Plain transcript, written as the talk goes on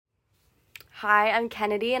Hi, I'm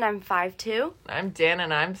Kennedy, and I'm 5'2". I'm Dan,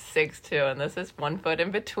 and I'm 6'2", and this is One Foot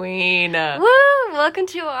in Between. Woo! Welcome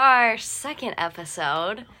to our second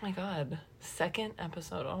episode. Oh my god. Second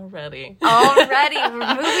episode already. Already,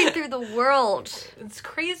 we're moving through the world. It's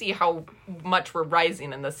crazy how much we're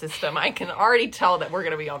rising in the system. I can already tell that we're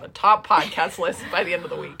going to be on the top podcast list by the end of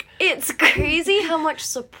the week. It's crazy how much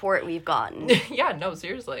support we've gotten. Yeah, no,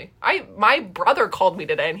 seriously. My brother called me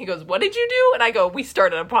today, and he goes, "What did you do?" And I go, "We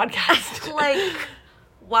started a podcast."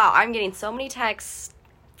 Wow, I'm getting so many texts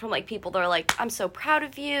from, people that are like, "I'm so proud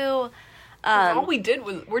of you." All we did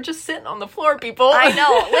was, we're just sitting on the floor, people. I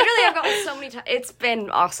know. Literally, I've gotten so many times. It's been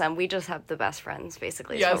awesome. We just have the best friends,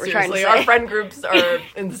 basically. Yeah, what we're seriously. trying to say. Our friend groups are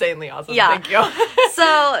insanely awesome. Yeah. Thank you.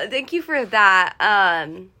 So, thank you for that.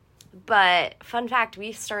 But, fun fact,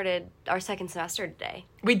 we started our second semester today.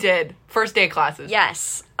 We did. First day of classes.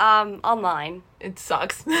 Yes. Online. It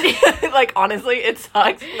sucks. Honestly, it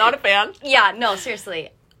sucks. Not a fan. Yeah, no, seriously.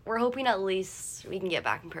 We're hoping at least we can get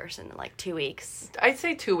back in person in 2 weeks. I'd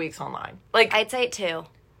say 2 weeks online. I'd say 2.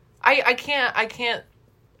 I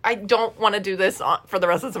don't want to do this for the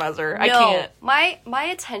rest of the semester. No, I can't. My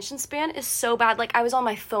attention span is so bad. I was on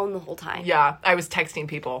my phone the whole time. Yeah, I was texting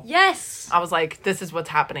people. Yes. I was like, this is what's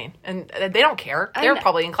happening. And they don't care. They're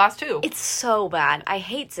probably in class too. It's so bad. I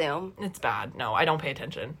hate Zoom. It's bad. No, I don't pay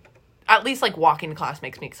attention. At least, walking to class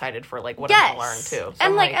makes me excited for, what I'm going to learn, too. So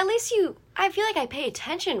and, at least I feel like I pay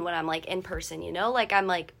attention when I'm, in person, you know?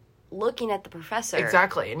 I'm, looking at the professor.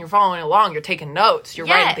 Exactly. And you're following along. You're taking notes. You're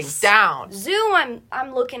writing things down. Zoom,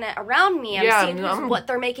 I'm looking at around me. I'm seeing what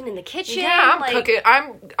they're making in the kitchen. Yeah, I'm cooking.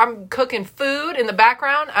 I'm cooking food in the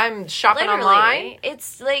background. I'm shopping online.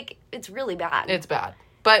 It's, it's really bad. It's bad.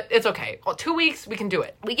 But it's okay. Well, 2 weeks, we can do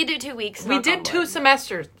it. We could do 2 weeks. We did 2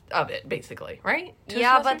 semesters of it, basically, right?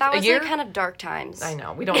 Yeah, but that was kind of dark times. I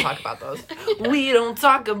know. We don't talk about those. We don't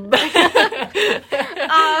talk about...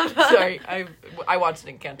 Sorry, I watched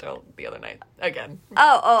Encanto the other night. Again.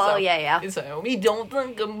 Oh, yeah. So, we don't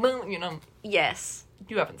talk about, Yes.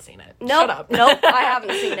 You haven't seen it. Nope. Shut up. Nope, I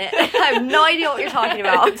haven't seen it. I have no idea what you're talking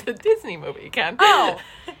about. It's a Disney movie, Ken. Oh.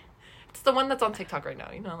 It's the one that's on TikTok right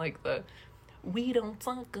now. The... We don't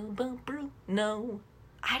talk about Bruno.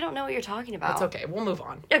 I don't know what you're talking about. It's okay. We'll move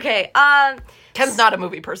on. Okay, Ken's not a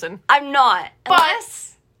movie person. I'm not. But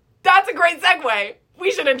that's a great segue.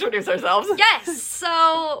 We should introduce ourselves. Yes.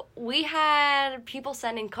 So, we had people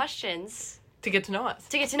send in questions. To get to know us.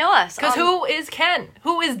 Because who is Ken?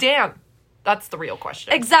 Who is Dan? That's the real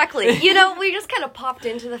question. Exactly. We just kind of popped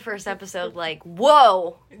into the first episode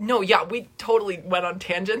whoa. No, yeah, we totally went on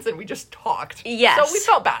tangents and we just talked. Yes. So we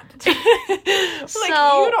felt bad.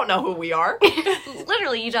 You don't know who we are.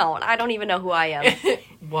 Literally, you don't. I don't even know who I am.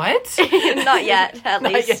 What? Not yet, at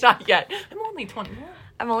least. Not yet. I'm only 21.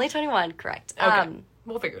 I'm only 21, correct. Okay.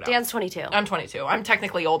 We'll figure it out. Dan's 22. I'm 22. I'm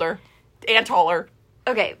technically older and taller.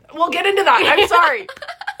 Okay. We'll get into that. I'm sorry.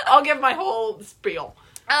 I'll give my whole spiel.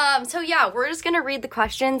 So yeah, we're just gonna read the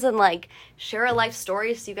questions and share our life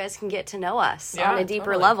stories so you guys can get to know us on a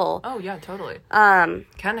deeper level. Oh yeah, totally.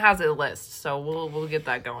 Ken has a list, so we'll get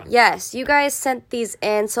that going. Yes, you guys sent these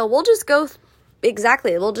in, so we'll just go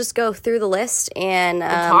we'll just go through the list and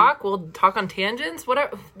we'll talk on tangents,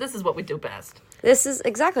 whatever. This is what we do best. This is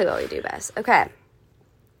exactly what we do best. Okay.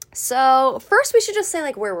 So, first we should just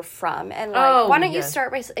say, where we're from. And, why don't you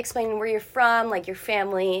start by explaining where you're from, your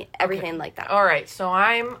family, everything like that. All right. So,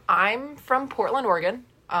 I'm from Portland, Oregon.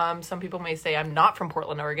 Some people may say I'm not from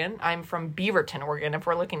Portland, Oregon. I'm from Beaverton, Oregon, if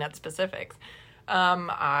we're looking at specifics.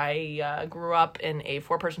 I grew up in a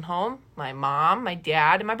 4-person home. My mom, my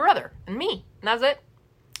dad, and my brother. And me. And that's it.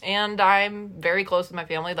 And I'm very close to my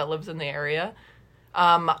family that lives in the area.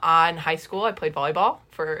 On high school, I played volleyball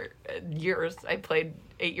for years. I played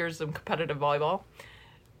 8 years of competitive volleyball.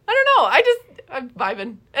 I don't know. I'm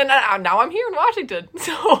vibing. And now I'm here in Washington.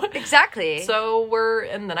 So exactly.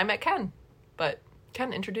 And then I met Ken. But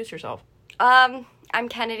Ken, introduce yourself. I'm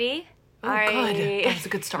Kennedy. Oh, good. That was a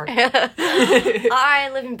good start.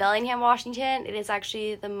 I live in Bellingham, Washington. It is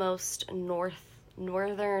actually the most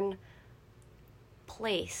northern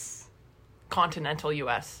place. Continental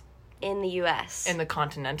U.S. In the U.S. In the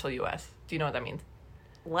continental U.S. Do you know what that means?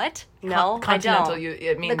 What? No, continental I don't.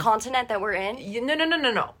 It means the continent that we're in?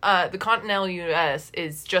 No. The continental U.S.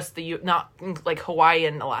 is just not Hawaii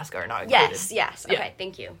and Alaska are not included. Yes. Okay, yeah.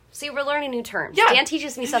 Thank you. See, we're learning new terms. Yeah. Dan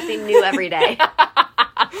teaches me something new every day.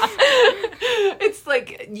 It's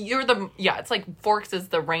it's Forks is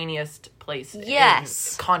the rainiest place in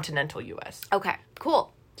continental U.S. Okay,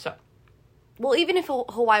 cool. So. Well, even if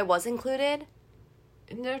Hawaii was included.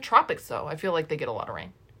 In the tropics, though, I feel like they get a lot of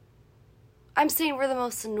rain. I'm saying we're the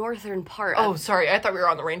most northern part. Oh, sorry. I thought we were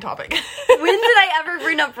on the rain topic. When did I ever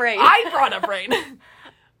bring up rain? I brought up rain.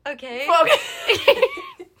 Okay. Okay.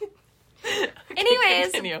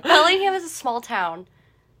 Anyways, continue. Bellingham is a small town.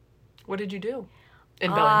 What did you do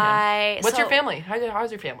in Bellingham? What's so- your family?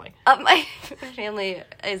 How's your family? My family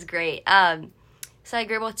is great. So I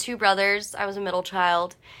grew up with 2 brothers. I was a middle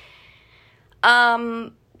child.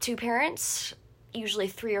 2 parents, usually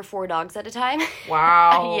 3 or 4 dogs at a time.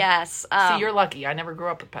 Wow. Yes. See, you're lucky. I never grew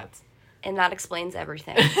up with pets. And that explains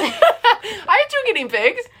everything. I had 2 guinea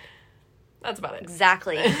pigs. That's about it.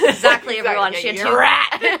 Exactly, everyone. She had You're 2. a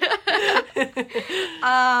rat.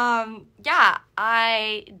 Yeah,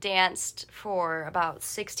 I danced for about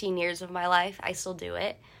 16 years of my life. I still do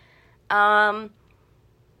it.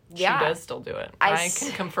 Yeah. She does still do it. I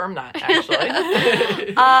can confirm that,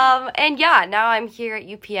 actually. And yeah, now I'm here at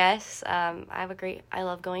UPS. I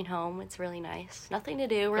love going home. It's really nice. Nothing to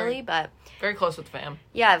do, really, but... Very close with fam.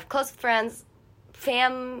 Yeah, I have close friends,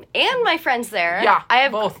 fam, and my friends there. Yeah, I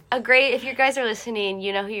have both. if you guys are listening,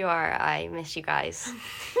 you know who you are. I miss you guys.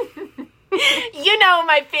 You know who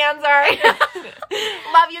my fans are.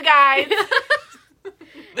 Love you guys.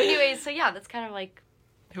 Anyways, so yeah, that's kind of like...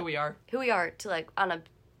 Who we are. Who we are to like, on a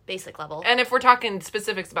basic level. And if we're talking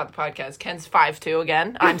specifics about the podcast, Ken's 5'2"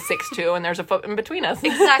 again. I'm 6'2", and there's a foot in between us.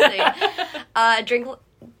 Exactly. Drink...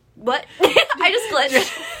 What? I just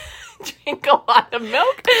glitched. Drink a lot of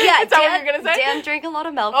milk? Yeah, Is that what you're going to say? Dan drank a lot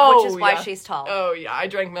of milk, Oh, which is why yeah. she's tall. Oh, yeah. I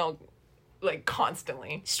drank milk, like,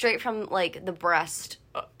 constantly. Straight from, like, the breast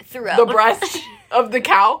throughout. The breast of the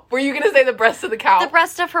cow? Were you going to say the breast of the cow? The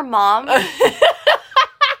breast of her mom.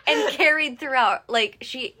 And carried throughout. Like,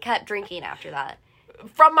 she kept drinking after that.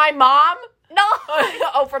 From my mom? No!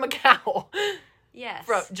 Oh, from a cow. Yes.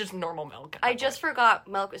 From just normal milk. I just forgot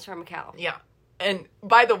milk was from a cow. Yeah. And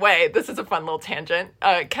by the way, this is a fun little tangent.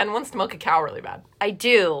 Ken wants to milk a cow really bad. I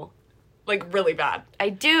do. Like, really bad. I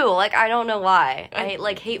do. Like, I don't know why. I,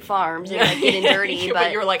 like, hate farms and, like, getting dirty,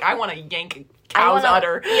 but... you're like, I want to yank a cow's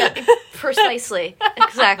udder. Yeah, precisely.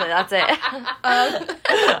 Exactly, that's it.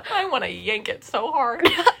 I want to yank it so hard.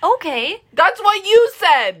 Okay. That's what you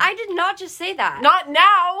said. I did not just say that. Not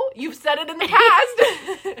now. You've said it in the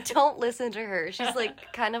past. Don't listen to her. She's,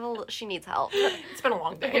 like, kind of she needs help. It's been a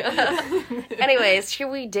long day. Anyways, should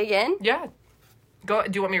we dig in? Yeah. Go.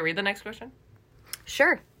 Do you want me to read the next question?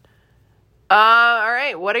 Sure. All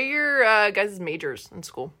right. What are your guys' majors in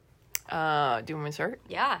school? Do you want me to start?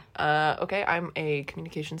 Yeah. Okay. I'm a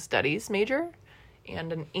communication studies major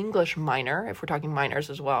and an English minor, if we're talking minors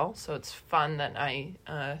as well. So it's fun that I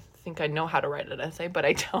think I know how to write an essay, but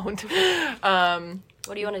I don't.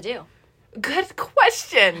 What do you want to do? Good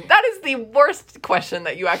question. That is the worst question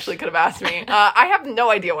that you actually could have asked me. I have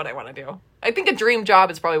no idea what I want to do. I think a dream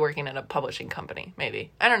job is probably working in a publishing company,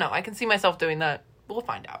 maybe. I don't know. I can see myself doing that. We'll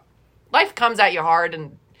find out. Life comes at you hard,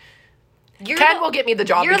 and Ken will get me the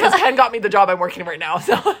job because Ken got me the job I'm working right now.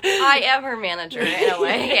 So I am her manager in a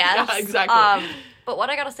way. Yes. Yeah, exactly. But what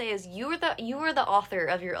I gotta say is, you are the author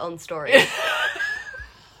of your own story.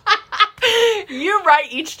 You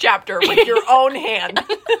write each chapter with your own hand.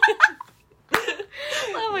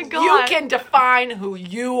 Oh my god! You can define who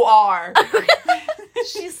you are.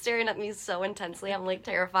 She's staring at me so intensely. I'm like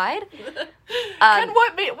terrified. Ken,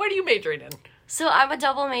 what are you majoring in? So I'm a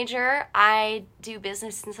double major. I do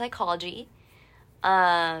business and psychology.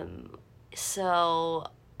 So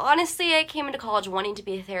honestly, I came into college wanting to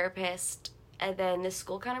be a therapist, and then this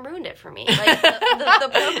school kind of ruined it for me. Like the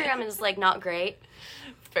program is like not great.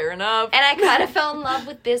 Fair enough. And I kind of fell in love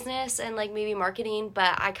with business and like maybe marketing,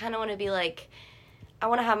 but I kind of want to be like, I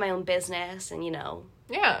want to have my own business and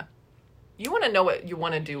Yeah. You want to know what you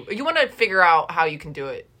want to do. You want to figure out how you can do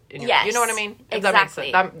it. Yes. You know what I mean? If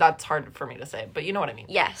exactly. That makes sense. That's hard for me to say, but you know what I mean.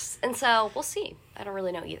 Yes. And so we'll see. I don't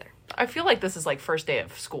really know either. I feel like this is like first day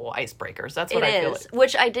of school icebreakers. That's what I feel like.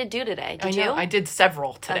 Which I did do today. Did you? I did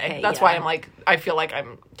several today. Okay, That's why I'm like, I feel like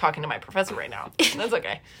I'm talking to my professor right now. That's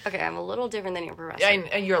okay. Okay, I'm a little different than your professor.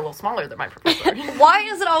 And you're a little smaller than my professor. Why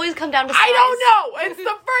does it always come down to size? I don't know. It's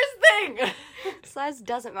the first thing. Size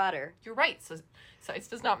doesn't matter. You're right. So size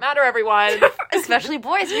does not matter, everyone. Especially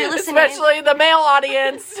boys, if you're listening. Especially the male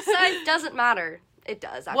audience. Size doesn't matter. It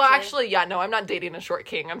does, actually. Well, actually, yeah, no, I'm not dating a short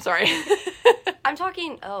king. I'm sorry. I'm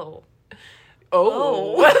talking, Oh.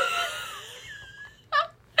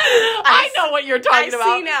 I know what you're talking about.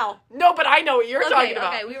 I see now. No, but I know what you're talking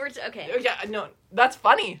about. Okay, we were... okay. Yeah, no, that's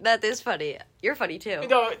funny. That is funny. You're funny, too.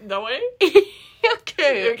 No way?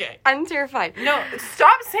 Okay. I'm terrified. No,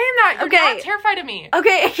 stop saying that. You're Okay. not terrified of me.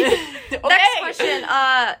 Okay. Okay. Next question,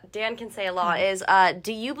 Dan can say a lot, is,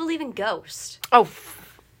 do you believe in ghosts? Oh,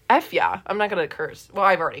 F yeah. I'm not gonna curse. Well,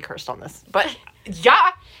 I've already cursed on this, but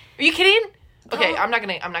yeah. Are you kidding? Okay, I'm not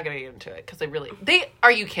gonna get into it because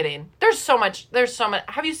are you kidding? There's so much.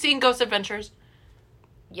 Have you seen Ghost Adventures?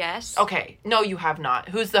 Yes. Okay. No, you have not.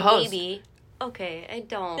 Who's the host? Maybe. Okay, I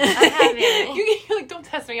don't. I haven't. you like, don't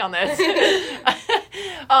test me on this.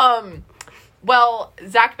 Well,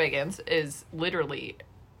 Zach Bagans is literally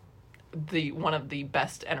one of the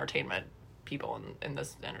best entertainment people in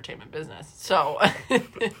this entertainment business. So,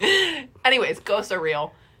 anyways, ghosts are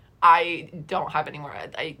real. I don't have any more.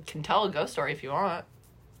 I can tell a ghost story if you want.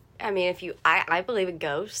 I mean, I believe in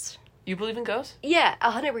ghosts. You believe in ghosts? Yeah,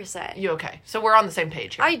 100%. You okay? So we're on the same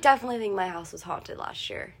page here. I definitely think my house was haunted last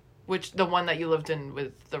year. Which, the one that you lived in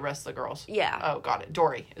with the rest of the girls? Yeah. Oh, got it.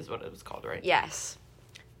 Dory is what it was called, right? Yes.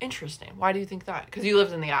 Interesting. Why do you think that? Because you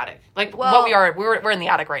lived in the attic. Like, well, we're in the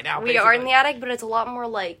attic right now. We are in the attic, but it's a lot more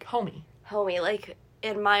like... Homey. Like,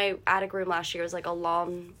 in my attic room last year was like a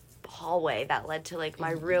long hallway that led to like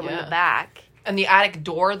my room in the back. And the attic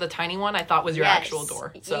door, the tiny one, I thought was your actual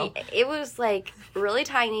door. So it was like really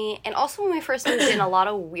tiny. And also when we first moved in, a lot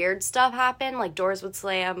of weird stuff happened. Like doors would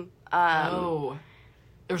slam.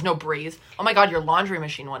 There was no breeze. Oh my God, your laundry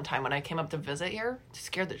machine one time when I came up to visit here, it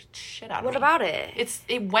scared the shit out of me. What about it?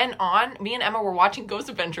 It went on. Me and Emma were watching Ghost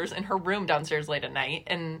Adventures in her room downstairs late at night,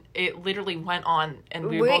 and it literally went on, and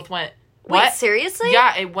we both went, what? Wait, seriously?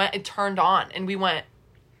 Yeah, it turned on, and we went,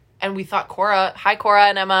 and we thought hi Cora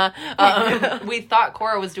and Emma, we thought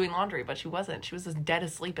Cora was doing laundry, but she wasn't. She was just dead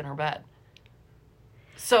asleep in her bed.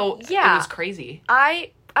 So, yeah. It was crazy.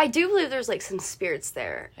 I do believe there's, like, some spirits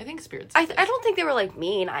there. I think spirits. I don't think they were, like,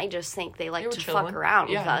 mean. I just think they like to chilling. Fuck around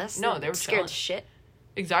with us. No, they were scared chilling. the shit.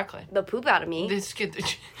 Exactly. The poop out of me. They scared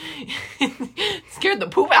the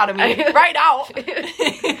poop out of me. Right out.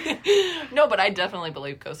 No, but I definitely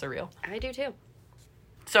believe ghosts are real. I do, too.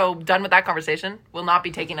 So, done with that conversation. We'll not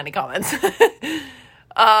be taking any comments.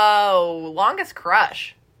 Oh, longest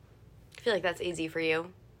crush. I feel like that's easy for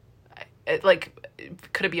you.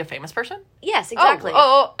 Could it be a famous person? Yes, exactly.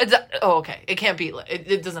 Okay. It can't be.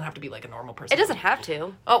 It doesn't have to be like a normal person. It doesn't have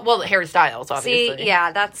to. Oh well, Harry Styles, obviously. See,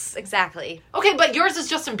 yeah, that's exactly. Okay, but yours is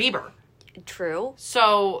Justin Bieber. True.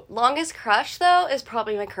 So longest crush though is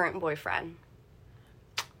probably my current boyfriend.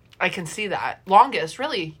 I can see that. Longest,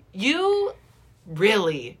 really? You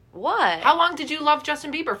really? What? How long did you love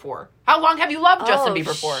Justin Bieber for? How long have you loved Justin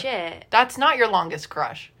Bieber for? Shit. That's not your longest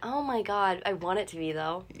crush. Oh my God, I want it to be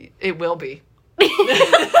though. It will be.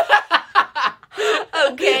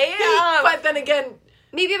 Okay. But then again,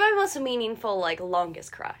 maybe my most meaningful, like,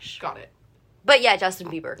 longest crush. got it. But yeah, Justin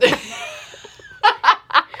Bieber.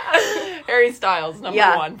 Harry Styles, number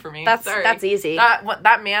one for me. That's easy.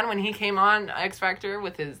 That man, when he came on X Factor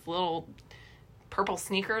with his little purple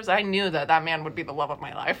sneakers, I knew that man would be the love of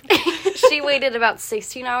my life. She waited about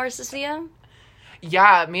 16 hours to see him?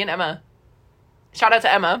 Yeah, me and Emma. Shout out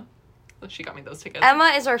to Emma. She got me those tickets.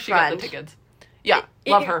 Emma is our She friend. got the tickets. Yeah,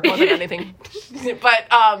 love her more than anything.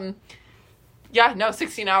 But, yeah, no,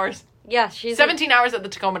 16 hours. Yeah, she's 17 hours at the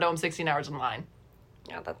Tacoma Dome, 16 hours in line.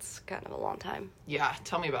 Yeah, that's kind of a long time. Yeah,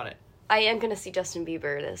 tell me about it. I am going to see Justin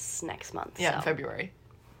Bieber this next month. Yeah, in February.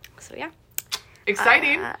 So, yeah.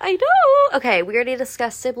 Exciting. I know. Okay, we already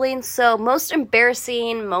discussed siblings. So, most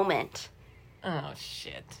embarrassing moment. Oh,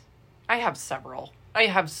 shit. I have several. I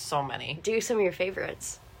have so many. Do some of your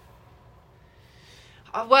favorites.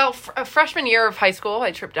 Well, freshman year of high school,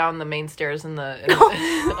 I tripped down the main stairs in the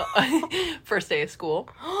first day of school.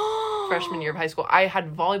 Freshman year of high school, I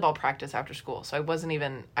had volleyball practice after school, so I wasn't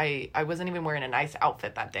even wearing a nice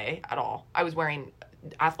outfit that day at all. I was wearing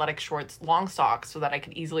athletic shorts, long socks, so that I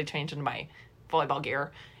could easily change into my volleyball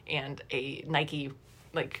gear and a Nike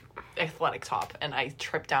like athletic top, and I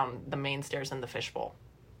tripped down the main stairs in the fishbowl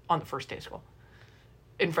on the first day of school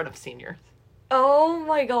in front of seniors. Oh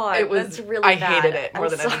my God, it was, that's really I bad. hated it more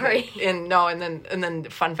than sorry. anything. And then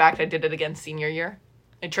fun fact, I did it again senior year.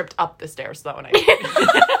 I tripped up the stairs though, and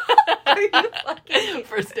Are you fucking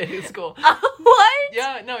first day of school. What?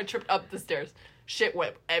 Yeah, no, I tripped up the stairs. Shit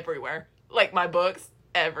went everywhere. Like my books,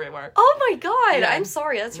 everywhere. Oh my God, Yeah. I'm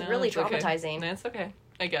sorry. That's really it's okay. traumatizing. It's okay,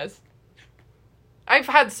 I guess. I've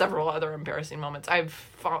had several other embarrassing moments. I've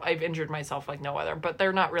injured myself like no other, but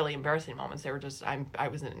they're not really embarrassing moments. They were just I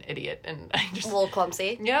was an idiot and I just A little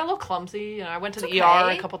clumsy. Yeah, a little clumsy. You know, I went to It's the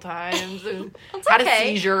okay. ER a couple times and It's had okay.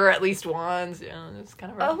 a seizure at least once. Yeah, it's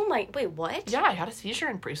kind of rough. Oh my, wait, what? Yeah, I had a seizure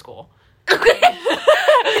in preschool. In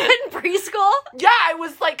preschool? Yeah, I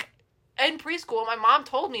was like in preschool. My mom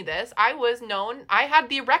told me this. I had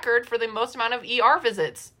the record for the most amount of ER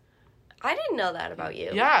visits. I didn't know that about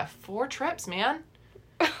you. Yeah, 4 trips, man.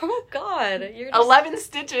 Oh God, you're just... 11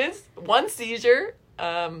 stitches, 1 seizure,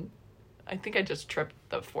 I think I just tripped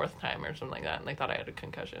the 4th time or something like that, and they thought I had a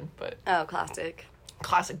concussion. But Oh, classic.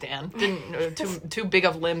 classic Dan. Didn't too big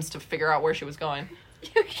of limbs to figure out where she was going.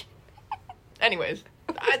 Anyways,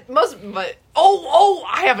 I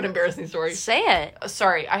have an embarrassing story. Say it.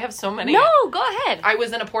 Sorry, I have so many. No, go ahead. I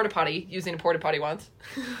was in a porta potty, using a porta potty once.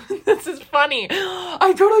 This is funny.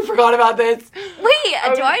 I totally forgot about this.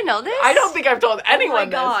 Wait, do I know this? I don't think I've told anyone Oh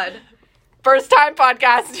my God. this. First time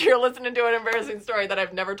podcast, you're listening to an embarrassing story that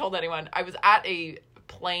I've never told anyone. I was at a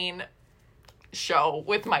plane show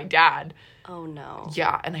with my dad. Oh no.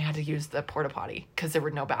 Yeah, and I had to use the porta potty because there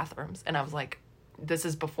were no bathrooms. And I was like, this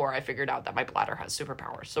is before I figured out that my bladder has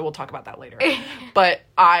superpowers. So we'll talk about that later. But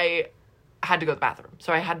I had to go to the bathroom.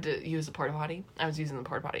 So I had to use the porta potty. I was using the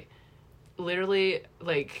porta potty. Literally,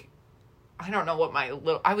 like, I don't know what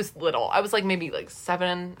I was little. I was like maybe like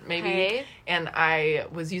 7, maybe. Okay. And I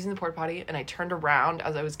was using the porta potty and I turned around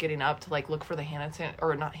as I was getting up to like look for the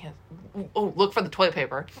look for the toilet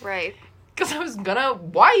paper. Right. Because I was gonna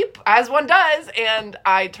wipe, as one does, and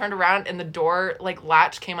I turned around and the door, like,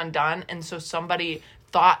 latch came undone, and so somebody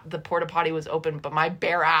thought the porta potty was open, but my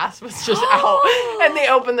bare ass was just out, and they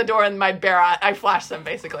opened the door, and my bare ass, I flashed them,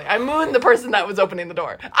 basically. I mooned the person that was opening the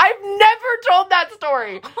door. I've never told that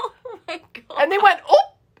story! Oh my God. And they went,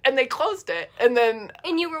 oh! And they closed it, and then...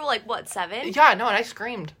 And you were like, what, 7? Yeah, no, and I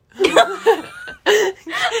screamed. Yeah,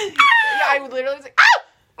 I would literally was like, ah!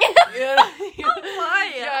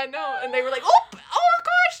 Why? Yeah, no. And they were like, oh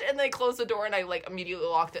gosh. And they closed the door and I like immediately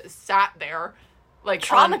locked it. Sat there. Like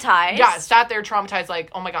Traumatized? Sat there traumatized like,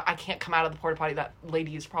 oh my God, I can't come out of the porta potty. That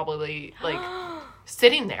lady is probably like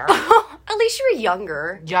sitting there. At least you were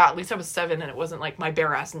younger. Yeah, at least I was 7 and it wasn't like my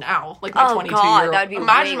bare ass now. Like my 22-year-old. That'd be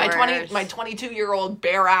Imagine way my worse. my 22-year-old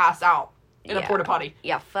bare ass out in a porta potty.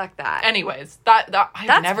 Yeah, fuck that. Anyways, I've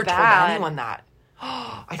That's never bad. told anyone that.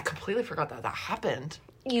 I completely forgot that happened.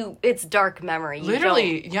 It's dark memory.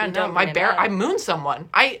 Literally, I mooned someone.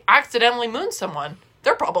 I accidentally mooned someone.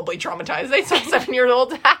 They're probably traumatized. They saw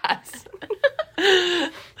 7-year-old ass.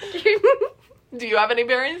 Do you have any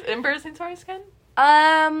embarrassing stories, Ken?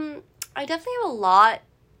 I definitely have a lot,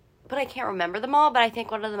 but I can't remember them all. But I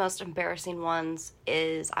think one of the most embarrassing ones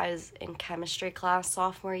is I was in chemistry class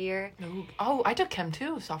sophomore year. Oh, I took chem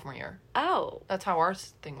too, sophomore year. Oh. That's how our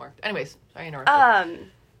thing worked. Anyways, I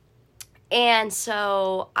interrupted. And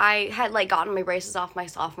so I had, like, gotten my braces off my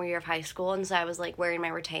sophomore year of high school, and so I was, like, wearing my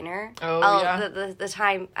retainer. Oh, yeah. The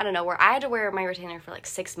time, I don't know, where I had to wear my retainer for, like,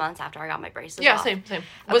 6 months after I got my braces off. Yeah, same.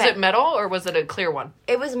 Was Okay. it metal, or was it a clear one?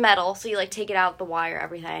 It was metal, so you, like, take it out, the wire,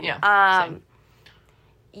 everything. Yeah, same.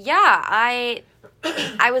 Yeah, I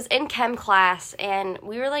was in chem class, and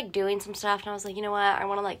we were, like, doing some stuff, and I was like, you know what, I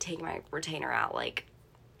want to, like, take my retainer out. Like,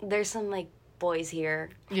 there's some, like, boys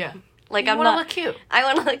here. Yeah. Like, You I'm wanna not... look cute. I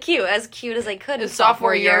want to look cute as I could in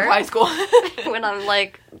Sophomore year of high school. when I'm,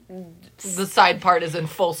 like... The side part is in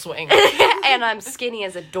full swing. and I'm skinny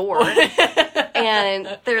as a door.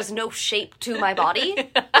 And there's no shape to my body.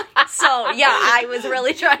 So, yeah, I was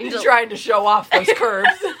really trying to show off those curves.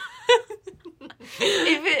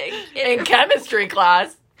 In chemistry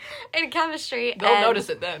class. In chemistry. They'll notice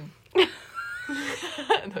it then.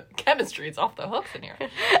 The chemistry is off the hooks in here. And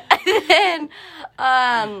then,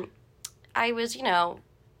 I was,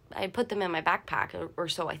 I put them in my backpack, or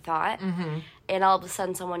so I thought. Mm-hmm. And all of a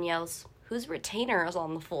sudden someone yells, "Whose retainer is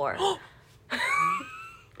on the floor?"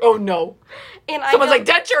 Oh, no. And Someone's like,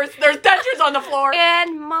 dentures! There's dentures on the floor!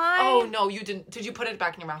 And Oh, no, you didn't. Did you put it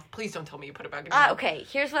back in your mouth? Please don't tell me you put it back in your mouth. Okay,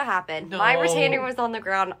 here's what happened. No. My retainer was on the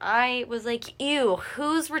ground. I was like, ew,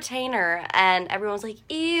 whose retainer? And everyone was like,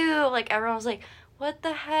 ew. Like, everyone was like, what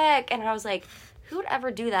the heck? And I was like, who would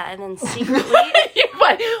ever do that? And then secretly...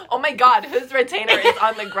 Oh my God, whose retainer is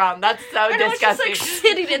on the ground? That's so and disgusting. I was just, like,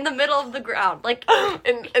 sitting in the middle of the ground. Like...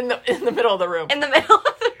 in the middle of the room. In the middle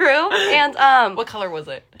of the room. And, What color was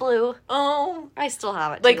it? Blue. Oh. I still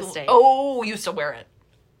have it to Like, this day. oh, you still wear it?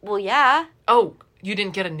 Well, yeah. Oh, you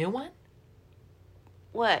didn't get a new one?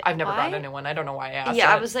 What? I've never Why? gotten a new one. I don't know why I asked Yeah,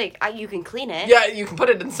 that. I was like, you can clean it. Yeah, you can put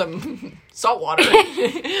it in some salt water.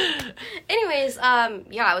 Anyways,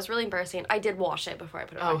 yeah, it was really embarrassing. I did wash it before I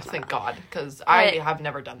put it back Oh, in my thank mouth. God, because I have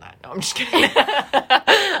never done that. No, I'm just kidding.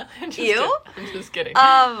 I'm just kidding.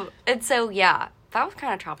 And so, yeah, that was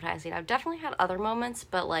kind of traumatizing. I've definitely had other moments,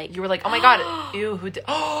 but, like... You were like, oh my God, ew, who did...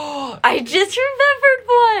 Oh! I just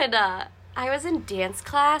remembered one! I was in dance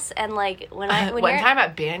class, and, like, when One time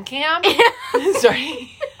at band camp? Sorry.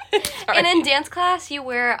 And in dance class, you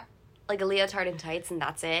wear, like, a leotard and tights, and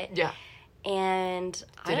that's it. Yeah. And...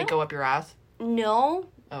 Did it go up your ass? No.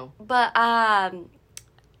 Oh. But, I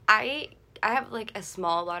I have, like, a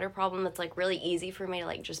small bladder problem that's, like, really easy for me to,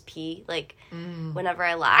 like, just pee, like, whenever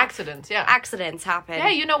I laugh. Accidents, yeah. Accidents happen. Yeah,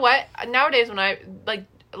 you know what? Nowadays, when I,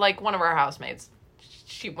 like one of our housemates,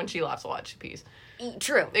 when she laughs a lot, she pees.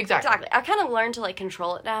 True. Exactly. I kind of learned to, like,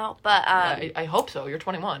 control it now, but, I hope so. You're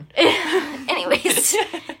 21. anyways,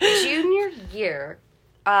 junior year,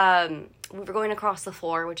 we were going across the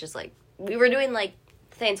floor, which is, like, we were doing, like,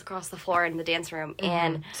 things across the floor in the dance room,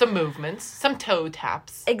 and... Some movements. Some toe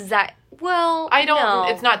taps. Well, I don't... no.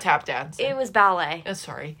 It's not tap dance. It was ballet.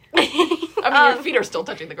 Sorry. I mean, your feet are still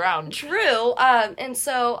touching the ground. True. And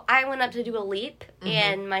so I went up to do a leap,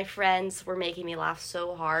 and my friends were making me laugh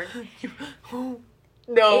so hard.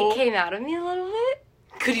 No. It came out of me a little bit.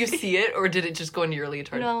 Could you see it, or did it just go into your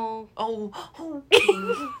leotard? No. Oh.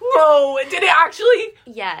 No. Did it actually?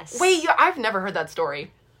 Yes. Wait, I've never heard that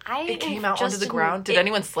story. It came out onto the ground? Did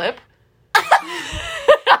anyone slip? And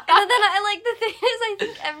then the thing is, I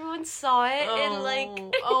think everyone saw it, and, like...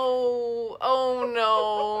 Oh,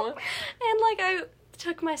 no. And, like, I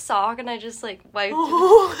took my sock, and I just, like, wiped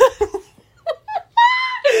it.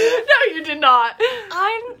 No, you did not.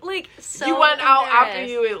 I'm, like, so You went out after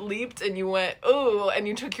embarrassed. you leaped, and you went, ooh, and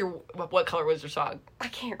you took your... What color was your sock? I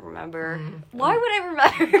can't remember. Why would I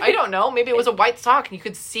remember? I don't know. Maybe it was a white sock, and you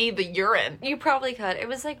could see the urine. You probably could. It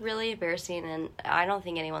was, like, really embarrassing, and I don't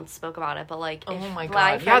think anyone spoke about it, but, like... Oh, my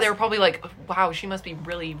God. Yeah, they were probably like, wow, she must be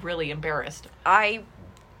really, really embarrassed. I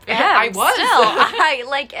was.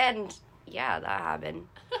 Still. And... Yeah, that happened.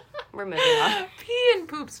 We're moving on. Pee and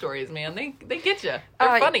poop stories, man. They get you.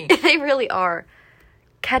 They're funny. They really are.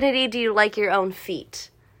 Kennedy, do you like your own feet?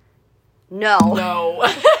 No. No.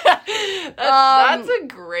 That's a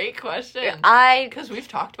great question. Because we've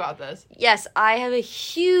talked about this. Yes, I have a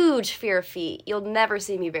huge fear of feet. You'll never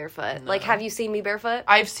see me barefoot. No. Like, have you seen me barefoot?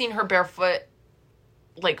 I've seen her barefoot,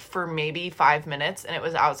 like, for maybe 5 minutes, and it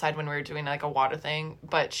was outside when we were doing, like, a water thing,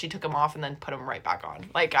 but she took them off and then put them right back on.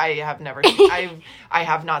 Like, I have never I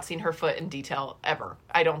have not seen her foot in detail, ever.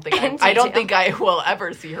 I don't think I will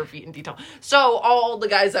ever see her feet in detail. So, all the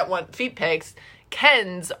guys that want feet pics,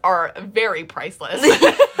 Ken's are very priceless.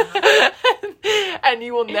 And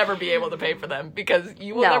you will never be able to pay for them, because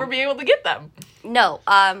you will never be able to get them. No.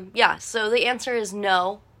 Yeah, so the answer is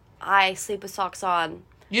no. I sleep with socks on.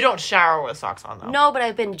 You don't shower with socks on, though. No, but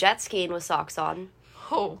I've been jet skiing with socks on.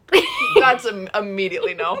 Oh, that's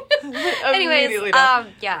immediately no. Anyways,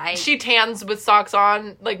 yeah. She tans with socks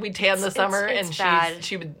on. Like, we tan this summer, it's and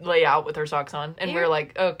she would lay out with her socks on, and we were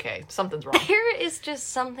like, okay, something's wrong. There is just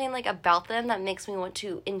something, like, about them that makes me want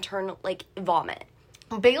to vomit.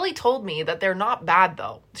 Bailey told me that they're not bad,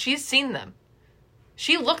 though. She's seen them.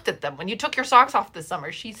 She looked at them when you took your socks off this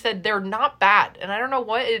summer. She said they're not bad. And I don't know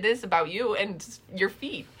what it is about you and your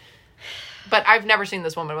feet. But I've never seen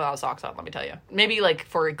this woman without socks on, let me tell you. Maybe, like,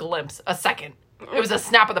 for a glimpse, a second. It was a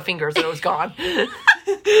snap of the fingers and it was gone. I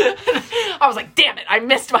was like, damn it, I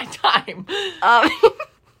missed my time.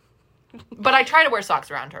 But I try to wear socks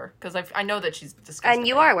around her, because I know that she's disgusting. And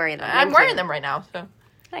you are wearing them. I'm wearing them right now, so...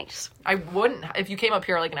 Nice. I wouldn't, if you came up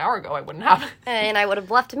here like an hour ago, I wouldn't have. And I would have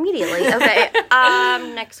left immediately. Okay.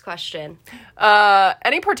 Next question.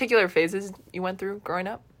 Any particular phases you went through growing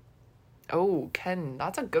up? Oh, Ken,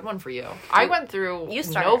 that's a good one for you. I went through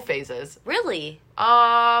no phases. Really?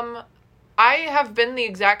 I have been the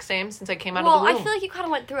exact same since I came out of the womb. Well, I feel like you kind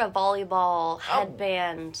of went through a volleyball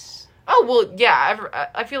headband. Oh, well, yeah.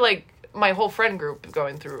 I feel like my whole friend group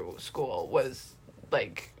going through school was,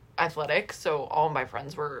 like, athletic, so all my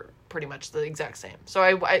friends were pretty much the exact same. So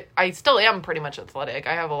I still am pretty much athletic.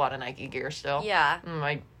 I have a lot of Nike gear still. Yeah.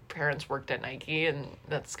 My parents worked at Nike, and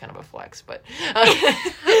that's kind of a flex, but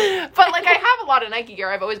but like, I have a lot of Nike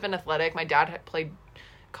gear. I've always been athletic. My dad had played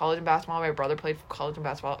college and basketball. My brother played college and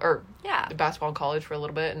basketball, basketball in college for a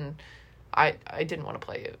little bit, and I didn't want to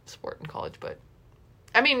play a sport in college, but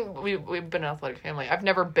I mean, we've been an athletic family. I've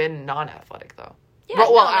never been non-athletic, though. Yeah,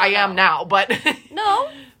 well, I am now, but no.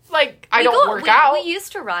 Like, I don't work out. We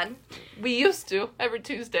used to run. We used to every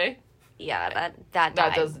Tuesday. Yeah, that that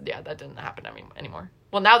didn't happen anymore.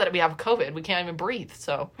 Well, now that we have COVID, we can't even breathe,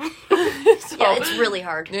 so. Yeah, it's really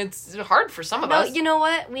hard. It's hard for some of us. No, you know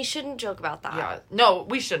what? We shouldn't joke about that. Yeah, no,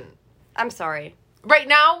 we shouldn't. I'm sorry. Right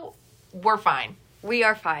now, we're fine. We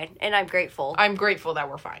are fine, and I'm grateful. I'm grateful that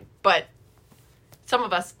we're fine, but some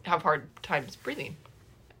of us have hard times breathing.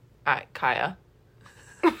 Kaya.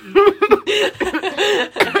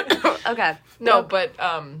 Okay. No, but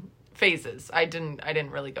phases. I didn't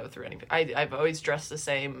really go through anything. I've always dressed the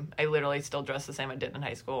same. I literally still dress the same I did in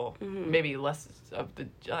high school. Maybe less of the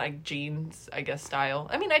like jeans, I guess, style.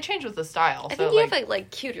 I mean, I changed with the style. I think you have a like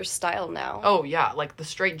cuter style now. Oh yeah, like the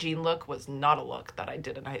straight jean look was not a look that I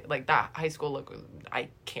did in that high school look. I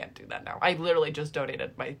can't do that now. I literally just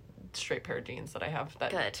donated my straight pair of jeans that I have. That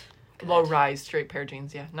Good. low rise straight pair of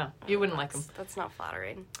jeans. Yeah, no, you wouldn't like them. That's not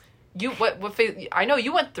flattering. You what phase? I know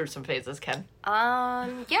you went through some phases, Ken.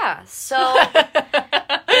 Yeah. So in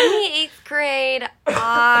the 8th grade,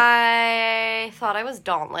 I thought I was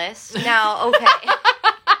dauntless. Now, okay.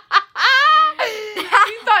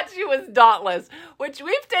 You thought she was dauntless, which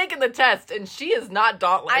we've taken the test, and she is not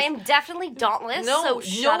dauntless. I am definitely dauntless. So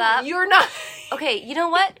shut up. You're not. Okay, you know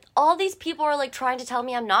what? All these people are like trying to tell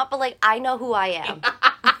me I'm not, but like I know who I am.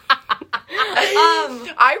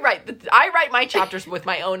 I write my chapters with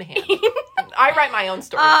my own hand. I write my own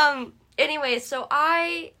story. Anyway, so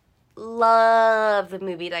I love the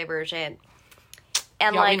movie Divergent.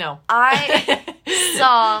 And Yeah, we like know. I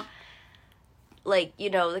saw like, you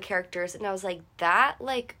know, the characters and I was like, that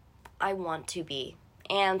like I want to be.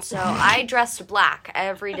 And so I dressed black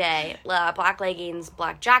every day. Black leggings,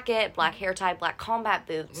 black jacket, black hair tie, black combat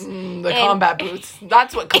boots. Combat boots.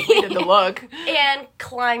 That's what completed the look. And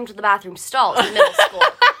climbed the bathroom stalls in middle school.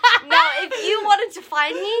 Now, if you wanted to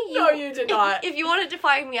find me... No, you did not. If you wanted to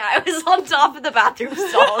find me, I was on top of the bathroom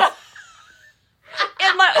stalls.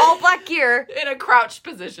 In my all-black gear. In a crouched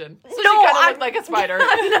position. So No, she kind of looked like a spider.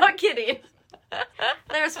 I'm not kidding.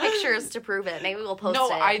 There's pictures to prove it. Maybe we'll post it. No,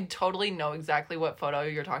 I totally know exactly what photo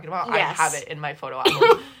you're talking about. Yes. I have it in my photo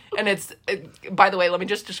album. And by the way, let me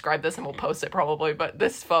just describe this and we'll post it probably. But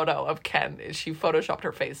this photo of Ken, she photoshopped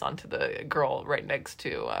her face onto the girl right next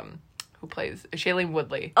to, who plays, Shailene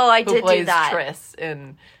Woodley. Oh, I who did do plays that. Triss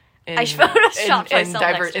in I photoshopped myself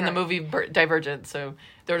next to in the her. movie Divergent. So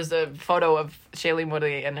there's a photo of Shailene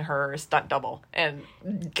Woodley and her stunt double, and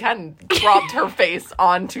Ken cropped her face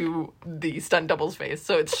onto the stunt double's face.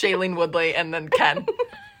 So it's Shailene Woodley and then Ken.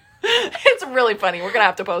 It's really funny. We're gonna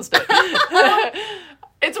have to post it.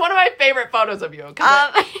 It's one of my favorite photos of you.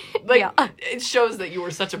 It shows that you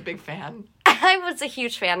were such a big fan. I was a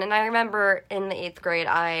huge fan, and I remember in the 8th grade,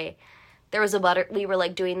 there was we were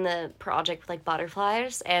like doing the project with like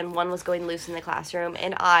butterflies, and one was going loose in the classroom,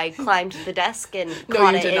 and I climbed to the desk and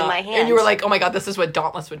caught it in my hand. And you were like, oh my god, this is what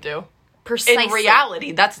Dauntless would do. Precisely. In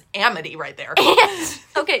reality, that's Amity right there.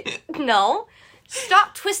 Okay, no.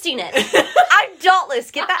 Stop twisting it. I'm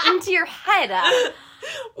dauntless. Get that into your head.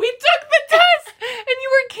 We took the test, and you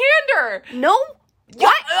were Candor. No.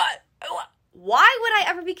 What? Why would I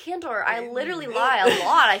ever be Candor? I literally lie a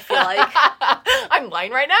lot, I feel like. I'm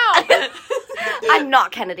lying right now. I'm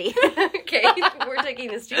not Kennedy. Okay, we're taking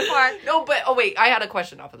this too far. No, but, wait, I had a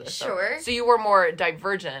question off of this. Sure. So you were more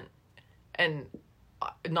Divergent and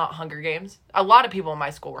not Hunger Games? A lot of people in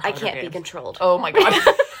my school were Hunger Games. I can't be controlled. Oh my god.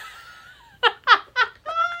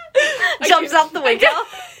 Jumps out the window.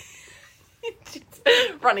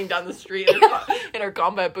 Running down the street in her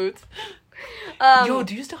combat boots. Yo,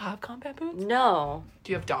 do you still have combat boots? No.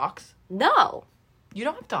 Do you have Docs? No. You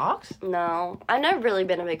don't have Docs? No. I've never really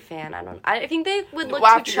been a big fan. I think they would look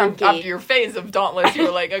Well, too chunky. after your phase of Dauntless, you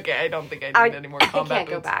were like, okay, I don't think I need any more combat I can't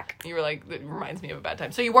boots. go back. You were like, it reminds me of a bad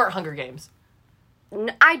time. So you weren't Hunger Games.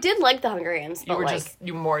 I did like the Hunger Games, but You were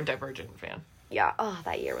you were more a Divergent fan. Yeah. Oh,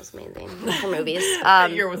 that year was amazing for movies.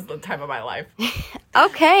 That year was the time of my life.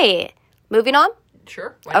 Okay. Moving on?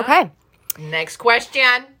 Sure. Why not? Okay. Next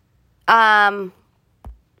question.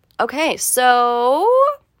 Okay, so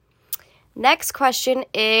next question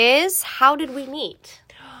is, how did we meet?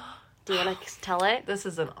 Do you want to tell it? This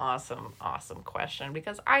is an awesome, awesome question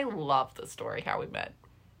because I love the story how we met.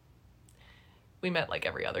 We met like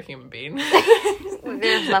every other human being.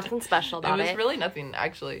 There's nothing special about it. It was really nothing,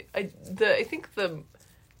 actually. I think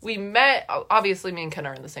we met, obviously me and Ken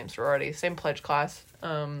are in the same sorority, same pledge class.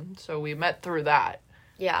 So we met through that.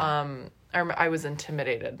 Yeah. I was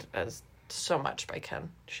intimidated so much by Ken.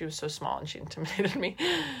 She was so small and she intimidated me.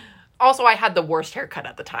 Also, I had the worst haircut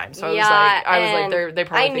at the time, so I was like, they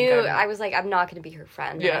probably think I was like, I'm not going to be her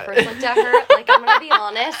friend. Yeah. When I first looked at her, like, I'm going to be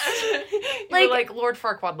honest. You were like, Lord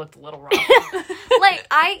Farquaad looked a little rough. Like,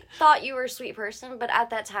 I thought you were a sweet person, but at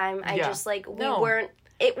that time, I just, like, No,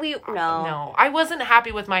 I wasn't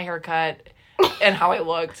happy with my haircut and how I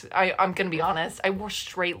looked. I'm going to be honest. I wore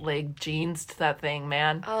straight leg jeans to that thing,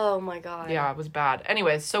 man. Oh, my God. Yeah, it was bad.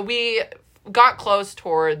 Anyways, so we got close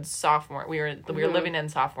towards sophomore. We were living in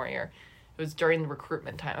sophomore year. It was during the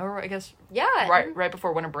recruitment time. Or I guess Yeah. right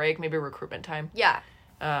before winter break, maybe recruitment time. Yeah.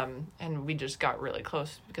 And we just got really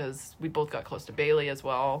close because we both got close to Bailey as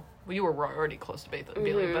well. We were already close to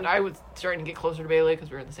Bailey, but I was starting to get closer to Bailey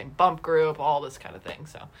because we were in the same bump group, all this kind of thing.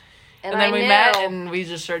 So, and then we met and we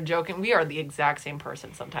just started joking. We are the exact same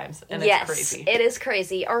person sometimes, and it's crazy. It is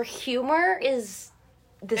crazy. Our humor is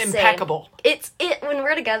the impeccable. Same. It when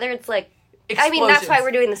we're together, it's like, I mean, that's why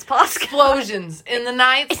we're doing this podcast. Explosions in the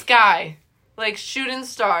night sky, like shooting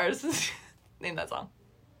stars. Name that song.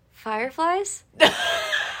 Fireflies? Is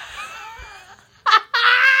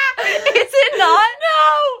it not?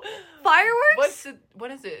 No! Fireworks?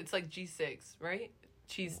 What is it? It's like G6, right?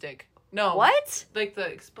 Cheese stick. No. What? Like the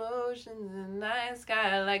explosions in the night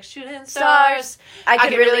sky, like shooting stars. I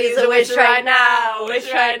could really use a wish right now.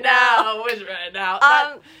 Wish right now. Wish right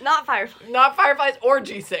now. Not Fireflies. Not Fireflies or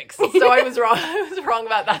G6. So I was wrong. I was wrong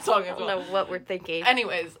about that song as well. I don't know what we're thinking.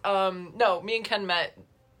 Anyways, no, me and Ken met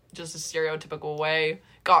just a stereotypical way.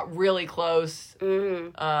 Got really close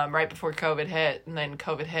right before COVID hit, and then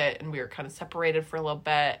COVID hit, and we were kind of separated for a little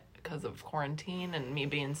bit because of quarantine and me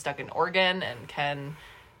being stuck in Oregon and Ken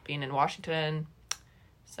being in Washington.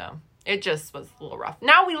 So it just was a little rough.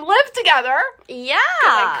 Now we live together. Yeah.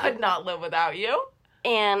 I could not live without you.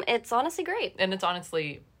 And it's honestly great. And it's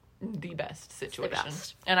honestly the best situation. The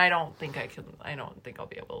best. And I don't think I'll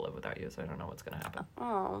be able to live without you, so I don't know what's going to happen.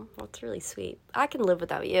 Oh, that's really sweet. I can live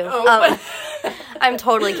without you. Oh. I'm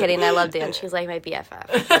totally kidding. I love Dan. She's like my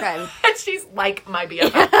BFF. Okay. And she's like my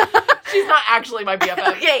BFF. She's not actually my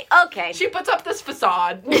BFF. Okay. She puts up this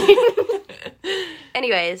facade.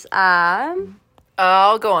 Anyways,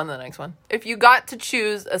 I'll go on to the next one. If you got to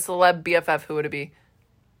choose a celeb BFF, who would it be?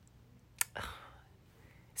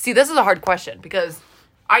 See, this is a hard question because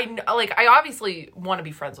I obviously want to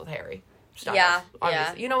be friends with Harry Styles. Yeah,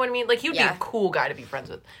 obviously. Yeah. You know what I mean? Like, he would be a cool guy to be friends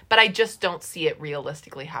with. But I just don't see it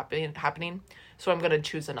realistically happening. So I'm going to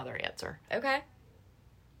choose another answer. Okay.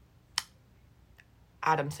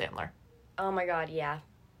 Adam Sandler. Oh my God, yeah.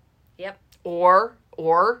 Yep. Or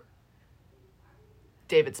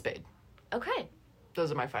David Spade. Okay.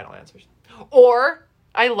 Those are my final answers. Or,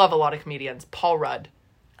 I love a lot of comedians. Paul Rudd.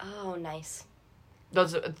 Oh, nice.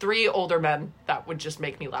 Those are 3 older men that would just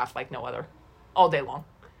make me laugh like no other. All day long.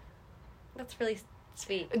 That's really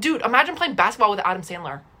sweet. Dude, imagine playing basketball with Adam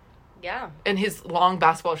Sandler. Yeah. In his long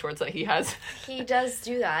basketball shorts that he has. He does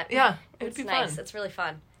do that. Yeah. It'd It's be nice. fun. It's really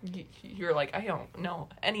fun. You're like, I don't know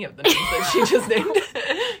any of the names that she just named.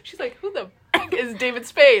 She's like, who the fuck is David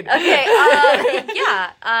Spade? Okay,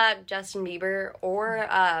 yeah. Justin Bieber or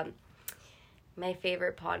my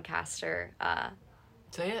favorite podcaster,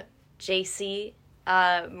 Say it. JC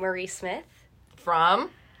Marie Smith. From?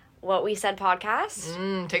 What We Said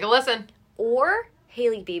podcast. Take a listen. Or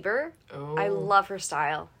Hailey Bieber. Oh. I love her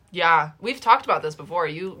style. Yeah, we've talked about this before.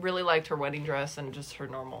 You really liked her wedding dress and just her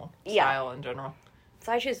normal style in general.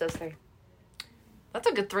 So I choose those 3. That's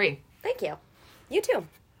a good 3. Thank you. You too.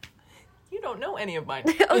 You don't know any of mine.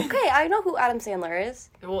 Okay, I know who Adam Sandler is.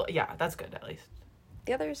 Well, yeah, that's good at least.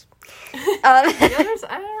 The others? The others,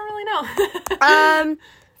 I don't really know.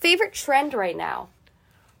 Favorite trend right now?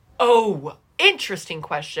 Oh, interesting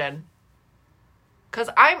question. Because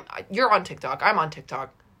you're on TikTok. I'm on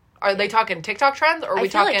TikTok. Are they talking TikTok trends, or are we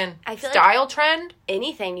talking style trend?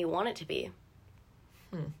 Anything you want it to be.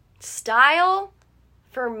 Style,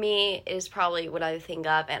 for me, is probably what I think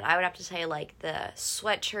of, and I would have to say, like, the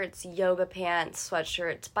sweatshirts, yoga pants,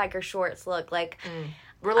 sweatshirts, biker shorts look like...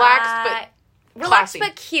 Relaxed, but classy.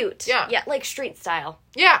 But cute. Yeah. Yeah, like street style.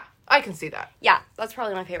 Yeah, I can see that. Yeah, that's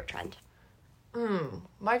probably my favorite trend.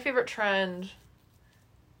 My favorite trend,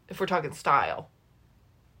 if we're talking style,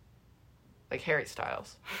 like Harry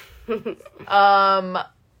Styles.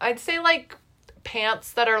 I'd say like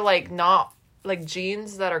pants that are like not like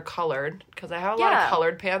jeans that are colored, because I have a lot of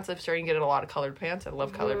colored pants. I'm starting to get a lot of colored pants. I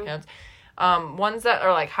love colored pants. Ones that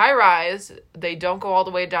are like high rise, they don't go all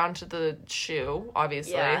the way down to the shoe,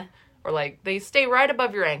 obviously. Yeah. Or like they stay right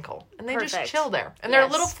above your ankle, and they just chill there. And they're a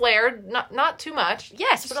little flared, not too much.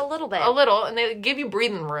 Yes, but a little bit. A little, and they give you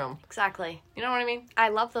breathing room. Exactly. You know what I mean? I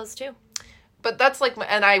love those too. But that's like,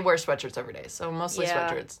 and I wear sweatshirts every day, so mostly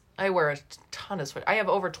sweatshirts. I wear a ton of sweatshirts. I have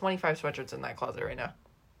over 25 sweatshirts in that closet right now.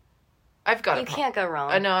 I've got You can't go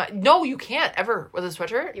wrong. I know. No, you can't ever with a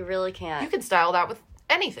sweatshirt. You really can't. You can style that with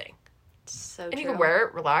anything. So and true. you can wear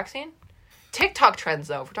it relaxing. TikTok trends,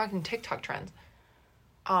 though. If we're talking TikTok trends.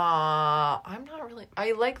 I'm not really...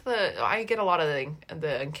 I get a lot of the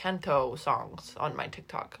Encanto songs on my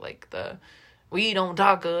TikTok. Like the... We don't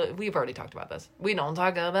talk... we've already talked about this. We don't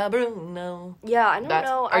talk about Bruno. Yeah, I don't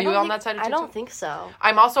know. Are you on that side of TikTok? I don't think so.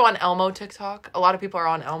 I'm also on Elmo TikTok. A lot of people are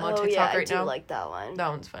on Elmo TikTok right now. I do like that one. That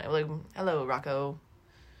one's funny. Like, hello, Rocco.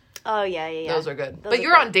 Oh, yeah. Those are good. Those but are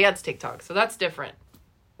you're good. on dance TikTok, so that's different.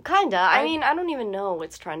 Kinda. I mean, I don't even know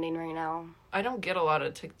what's trending right now. I don't get a lot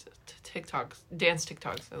of TikToks, dance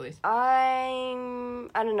TikToks at least. I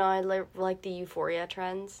don't know. I like the Euphoria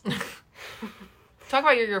trends. Talk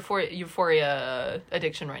about your Euphoria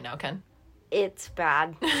addiction right now, Ken. It's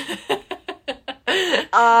bad. It's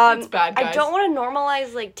bad, guys. I don't want to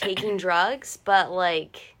normalize, like, taking drugs, but,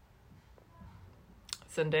 like...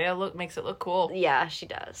 Zendaya makes it look cool. Yeah, she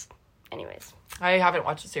does. Anyways. I haven't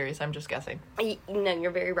watched the series. I'm just guessing. No,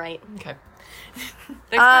 you're very right. Okay.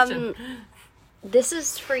 Next question. This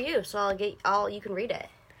is for you, so you can read it.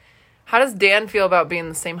 How does Dan feel about being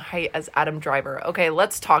the same height as Adam Driver? Okay,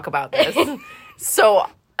 let's talk about this. So,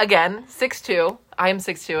 again, 6'2". I am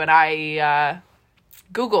 6'2", and I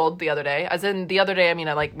Googled the other day. As in, the other day, I mean,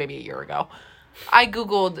 like, maybe a year ago. I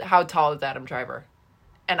Googled how tall is Adam Driver.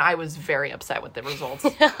 And I was very upset with the results.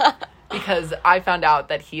 Because I found out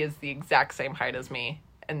that he is the exact same height as me.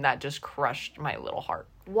 And that just crushed my little heart.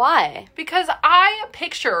 Why? Because I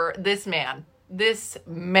picture this man,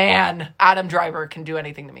 Adam Driver, can do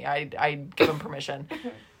anything to me. I give him permission.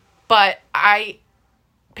 But I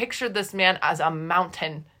pictured this man as a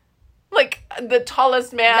mountain. Like, the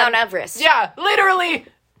tallest man. Mount Everest. Yeah, literally.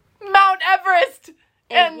 Mount Everest.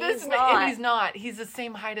 And this man, and he's not. He's the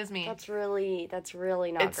same height as me. That's really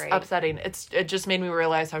not It's great. upsetting. It just made me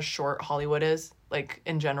realize how short Hollywood is, like,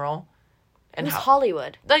 in general. And Who's how,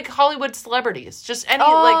 Hollywood? like, Hollywood celebrities. Just any,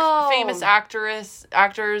 Oh. like, famous actors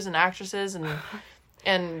and actresses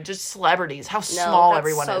and just celebrities. How small that's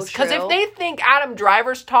everyone so is. Because true. if they think Adam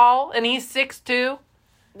Driver's tall and he's 6'2",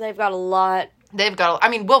 They've got a lot. I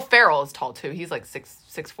mean, Will Ferrell is tall, too. He's, like,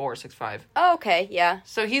 6'4", 6'5". Oh, okay, yeah.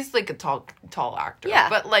 So he's, like, a tall actor. Yeah.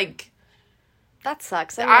 But, like, That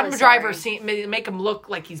sucks. I'm Adam really Driver sorry. make him look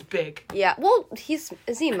like he's big. Yeah. Well, is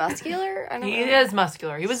he muscular? I don't He know. is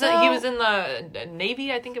muscular. He was in the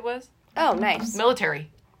Navy, I think it was. Oh, nice. Military.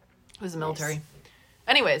 He was military.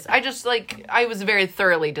 Anyways, I was very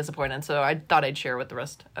thoroughly disappointed, so I thought I'd share with the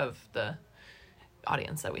rest of the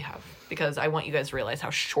audience that we have, because I want you guys to realize how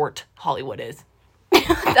short Hollywood is.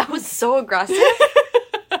 That was so aggressive.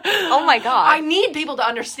 Oh my god. I need people to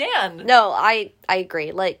understand. No, I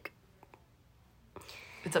agree. Like,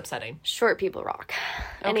 It's upsetting. short people rock.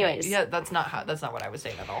 Okay. Anyways. Yeah, that's not what I was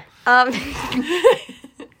saying at all.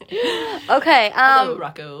 Okay. Hello,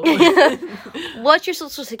 Rocco. What's your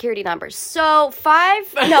social security number? So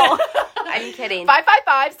 5. No, I'm kidding.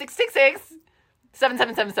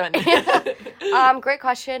 555-666-7777. Great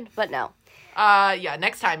question, but no. Yeah,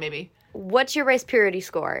 next time maybe. What's your race purity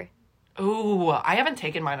score? Ooh, I haven't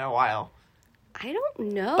taken mine in a while. I don't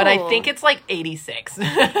know. But I think it's like 86.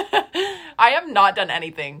 I have not done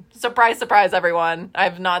anything. Surprise, surprise, everyone. I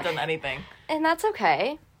have not done anything. And that's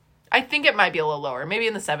okay. I think it might be a little lower. Maybe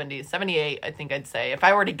in the 70s. 78, I think I'd say. If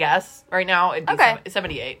I were to guess right now, it'd be Okay.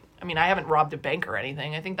 78. I mean, I haven't robbed a bank or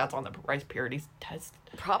anything. I think that's on the rice purity test.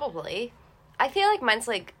 Probably. I feel like mine's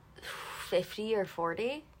like 50 or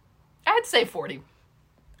 40. I'd say 40.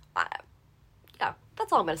 Yeah,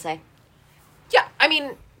 that's all I'm going to say. Yeah, I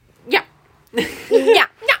mean, yeah. Yeah.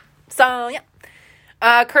 So, yeah.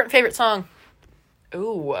 Current favorite song?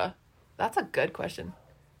 Ooh, that's a good question.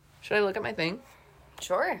 Should I look at my thing?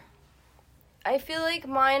 Sure. I feel like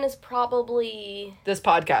mine is probably... This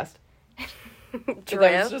podcast. True.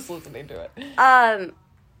 I was just listening to it.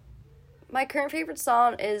 My current favorite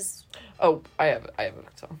song is... Oh, I have a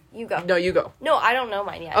song. You go. No, you go. No, I don't know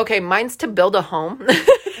mine yet. Okay, mine's To Build a Home.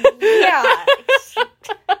 Yeah.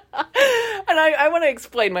 And I want to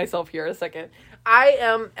explain myself here a second. I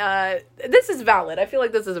am, this is valid. I feel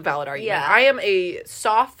like this is a valid argument. Yeah. I am a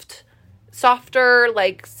softer,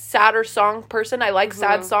 like, sadder song person. I like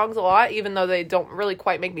sad songs a lot, even though they don't really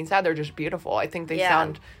quite make me sad. They're just beautiful. I think they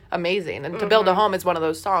sound amazing. And To Build a Home is one of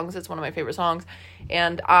those songs. It's one of my favorite songs.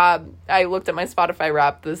 And I looked at my Spotify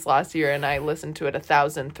Wrapped this last year, and I listened to it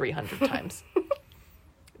 1,300 times.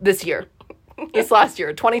 This year. This last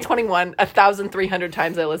year, 2021, 1,300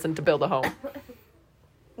 times I listened to Build a Home.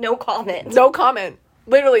 No comment. No comment.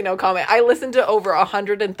 Literally no comment. I listened to over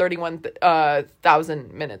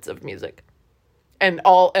 131,000 minutes of music. And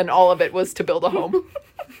all of it was To Build a Home. So,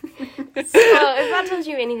 if that tells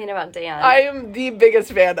you anything about Dan. I am the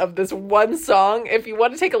biggest fan of this one song. If you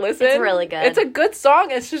want to take a listen. It's really good. It's a good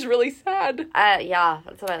song. It's just really sad. Yeah,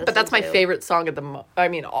 that's what I listen But that's my to. favorite song at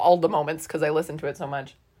all the moments, because I listen to it so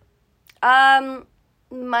much.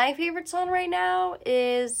 My favorite song right now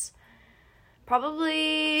is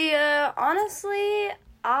probably, honestly,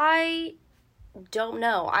 I don't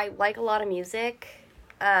know. I like a lot of music.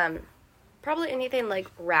 Probably anything like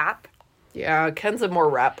rap. Yeah, Ken's a more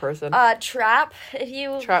rap person. Trap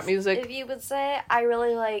music. if you would say. I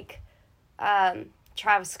really like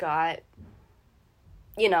Travis Scott.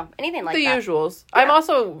 You know, anything like the that. Usuals. Yeah. I'm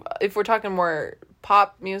also, if we're talking more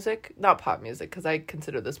pop music, not pop music, because I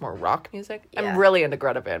consider this more rock music. Yeah. I'm really into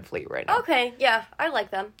Greta Van Fleet right now. Okay, yeah, I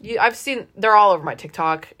like them. I've seen, they're all over my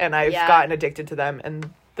TikTok, and I've Yeah. gotten addicted to them.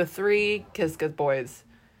 And the 3 Kiss Kiss boys,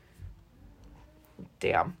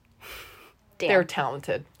 damn. They're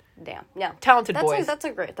talented. Damn. No. Talented boys. That's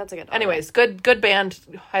a good one. Anyways, good band.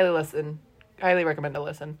 Highly recommend to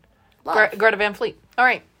listen. Love. Greta Van Fleet. All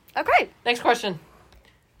right. Okay. Next question.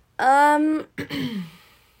 Dream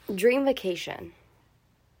vacation.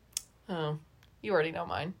 Oh, you already know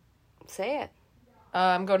mine. Say it.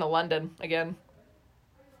 I'm going to London again.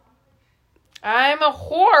 I'm a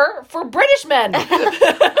whore for British men. Yeah,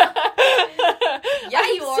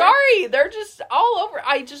 I'm you are. sorry. They're just all over.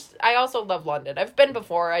 I also love London. I've been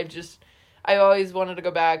before. I always wanted to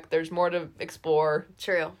go back. There's more to explore.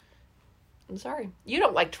 True. I'm sorry. You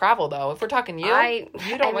don't like travel, though. If we're talking you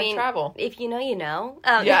don't like travel. If you know, you know.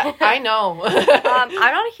 Yeah, I know. I'm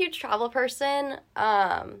not a huge travel person.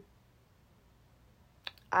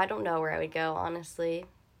 I don't know where I would go, honestly.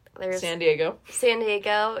 There's San Diego. San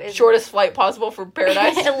Diego is Shortest flight possible for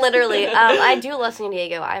paradise. literally. I do love San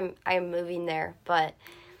Diego. I'm moving there, but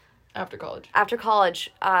After college.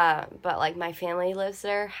 but like my family lives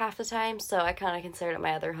there half the time, so I kind of consider it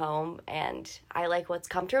my other home, and I like what's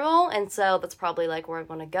comfortable, and so that's probably like where I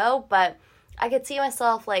want to go. But I could see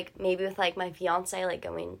myself like maybe with like my fiance like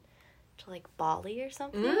going to like Bali or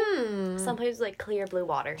something. Someplace like clear blue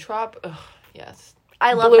water. Yes.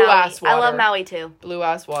 I love Blue Maui. ass water. I love Maui too. Blue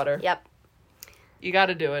ass water. Yep. You got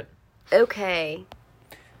to do it. Okay.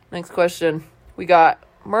 Next question. We got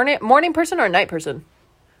morning person or night person?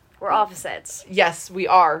 We're opposites. Yes, we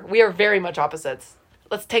are. We are very much opposites.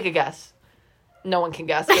 Let's take a guess. No one can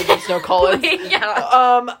guess because there's no call-ins.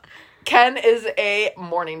 Yeah. Ken is a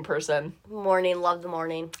morning person. Morning. Love the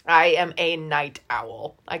morning. I am a night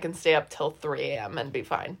owl. I can stay up till 3 a.m. and be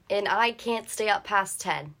fine. And I can't stay up past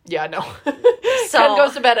 10. Yeah, no. So Ken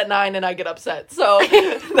goes to bed at 9 and I get upset. So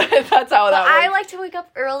that's how that works. I like to wake up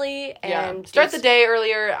early and start the day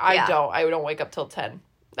earlier. I Yeah. don't. I don't wake up till 10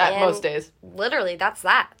 at most days. Literally, that's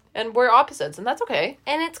that. And we're opposites, and that's okay.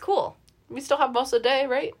 And it's cool. We still have most of the day,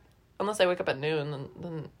 right? Unless I wake up at noon,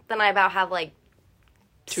 then Then I about have like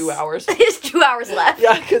 2 hours. 2 hours left.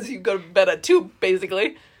 Yeah, because you go to bed at 2,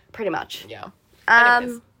 basically. Pretty much. Yeah.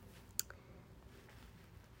 Anyways.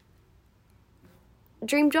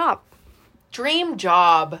 Dream job. Dream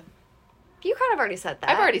job. You kind of already said that.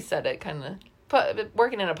 I've already said it, kind of.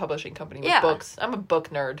 Working in a publishing company with books. I'm a book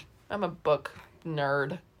nerd.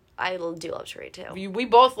 I do love to read too. We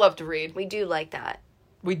both love to read. We do like that.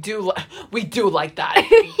 We do like that.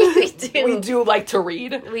 We do. We do like to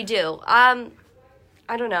read. We do. I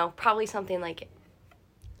don't know. Probably something like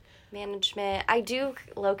management. I do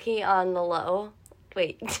low-key on the low.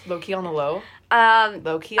 Wait. Low-key on the low?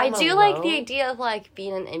 Low-key on I the do low? like the idea of like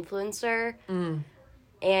being an influencer.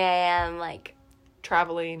 And like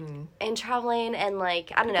traveling and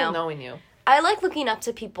like I don't know. Knowing you. I like looking up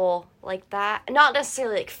to people like that. Not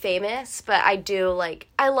necessarily like famous, but I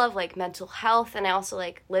love like mental health, and I also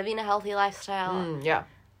like living a healthy lifestyle. Yeah.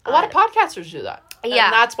 A lot of podcasters do that. Yeah.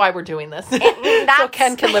 And that's why we're doing this. So that's-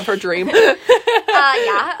 Ken can live her dream. No,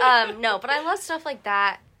 but I love stuff like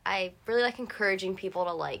that. I really like encouraging people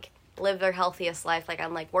to like live their healthiest life. Like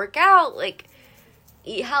I'm like work out, like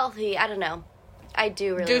eat healthy. I don't know. I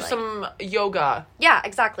do really do some yoga. Yeah,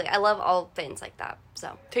 exactly. I love all things like that.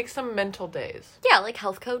 So take some mental days. Yeah, like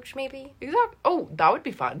health coach maybe. Exactly. Oh, that would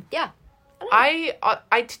be fun. Yeah. I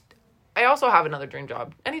also have another dream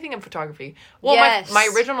job. Anything in photography. Well, yes. my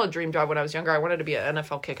original dream job when I was younger, I wanted to be an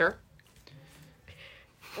NFL kicker.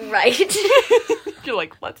 Right. You're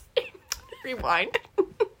like, let's rewind.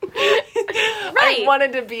 Right. I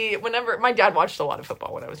wanted to be, whenever, my dad watched a lot of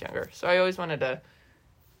football when I was younger, so I always wanted to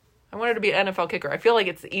be an NFL kicker. I feel like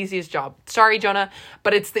it's the easiest job. Sorry, Jonah,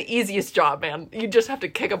 but it's the easiest job, man. You just have to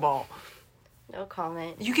kick a ball. No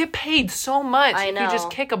comment. You get paid so much I if know. you just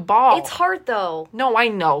kick a ball. It's hard though. No, I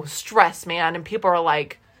know. Stress, man. And people are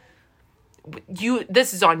like,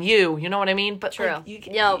 this is on you. You know what I mean? But true. Like,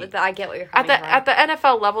 but I get what you're coming from. At the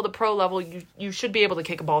NFL level, the pro level, you should be able to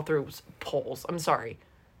kick a ball through poles. I'm sorry.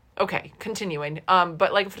 Okay, continuing.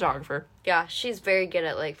 But like a photographer. Yeah, she's very good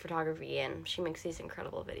at like photography, and she makes these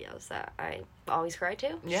incredible videos that I always cry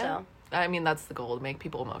to. Yeah. So. I mean, that's the goal, to make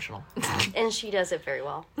people emotional. And she does it very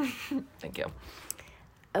well. Thank you.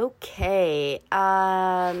 Okay.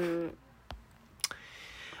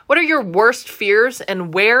 What What are your worst fears,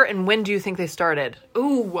 and where and when do you think they started?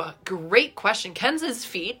 Ooh, great question. Ken's his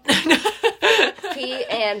feet. Pee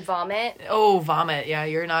and vomit. Oh, vomit. Yeah,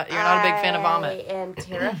 you're not a big fan of vomit. I am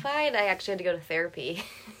terrified. I actually had to go to therapy.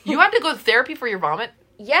 You had to go to therapy for your vomit?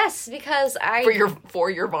 Yes, because I For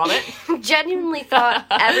your vomit? genuinely thought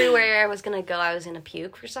everywhere I was gonna go, I was gonna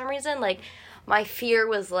puke for some reason. Like, my fear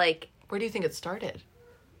was like Where do you think it started?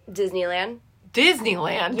 Disneyland.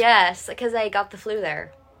 Disneyland? Yes, because I got the flu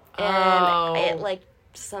there, and it like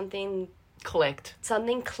something clicked,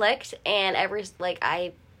 and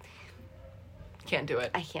I can't do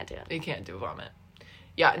it. I can't do it. You can't do vomit.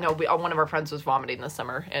 Yeah, no. One of our friends was vomiting this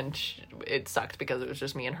summer, and it sucked because it was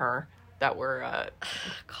just me and her that were. God,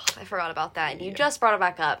 I forgot about that. And you just brought it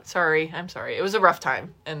back up. Sorry, I'm sorry. It was a rough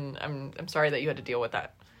time, and I'm sorry that you had to deal with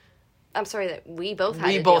that. I'm sorry that we both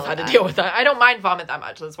had to deal with that. I don't mind vomit that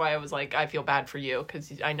much. That's why I was like, I feel bad for you,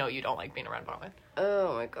 because I know you don't like being around vomit.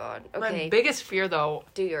 Oh my God. Okay. My biggest fear, though,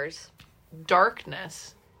 do yours.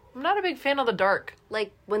 Darkness. I'm not a big fan of the dark.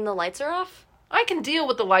 Like when the lights are off? I can deal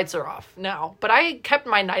with the lights are off now, but I kept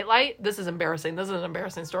my nightlight. This is embarrassing. This is an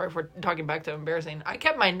embarrassing story if we're talking back to embarrassing. I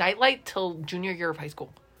kept my nightlight till junior year of high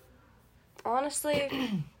school. Honestly,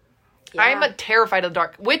 yeah. I'm terrified of the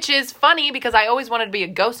dark, which is funny because I always wanted to be a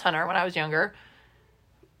ghost hunter when I was younger.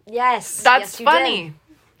 Yes. That's funny.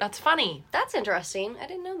 That's funny. That's interesting. I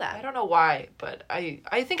didn't know that. I don't know why, but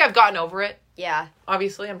I think I've gotten over it. Yeah.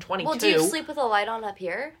 Obviously, I'm 22. Well, do you sleep with a light on up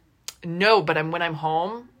here? No, but when I'm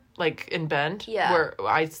home, like in Bend, yeah, where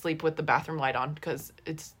I sleep with the bathroom light on because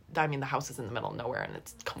the house is in the middle of nowhere and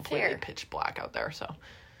it's completely pitch black out there, so.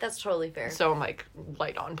 That's totally fair. So I'm like,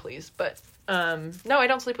 light on, please. But, no, I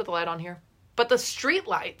don't sleep with the light on here. But the street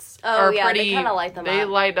lights are pretty. They kind of light them up. They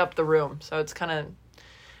light up the room, so it's kind of.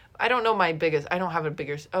 I don't know I don't have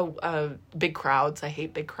big crowds. I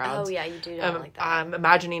hate big crowds. Oh, yeah, you do not like that. I'm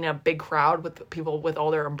imagining a big crowd with people with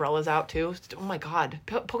all their umbrellas out, too. Oh, my God.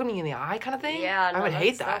 Poking me in the eye kind of thing? Yeah, no, I would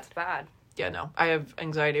hate that. That's bad. Yeah, no. I have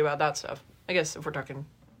anxiety about that stuff. I guess if we're talking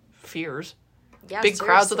fears. Yeah, big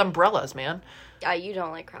crowds with umbrellas, man. Yeah, you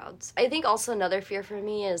don't like crowds. I think also another fear for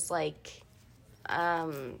me is, like,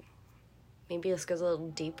 maybe this goes a little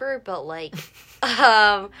deeper, but, like,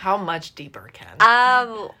 How much deeper, Ken?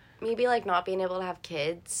 Maybe, like, not being able to have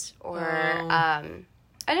kids, or, I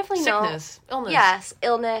definitely know. Sickness, illness. Yes,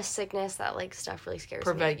 illness, sickness, that, like, stuff really scares me.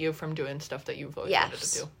 Prevent you from doing stuff that you've always wanted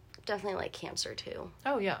to do. Definitely, like, cancer, too.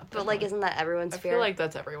 Oh, yeah. Definitely. But, like, isn't that everyone's fear? I feel like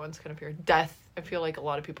that's everyone's kind of fear. Death. I feel like a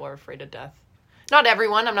lot of people are afraid of death. Not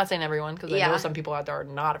everyone. I'm not saying everyone, because I know some people out there are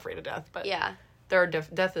not afraid of death, but there are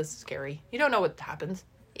death is scary. You don't know what happens.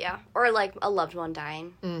 Yeah. Or, like, a loved one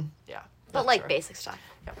dying. Yeah. But, like, basic stuff.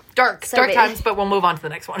 Yeah. Dark times, but we'll move on to the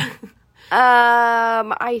next one.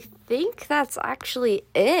 I think that's actually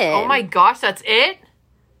it. Oh my gosh, that's it?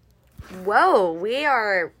 Whoa, we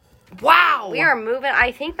are moving.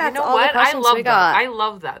 I think that's all the questions we got. I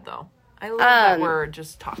love that, though. I love that we're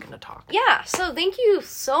just talking to talk. Yeah, so thank you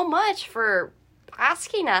so much for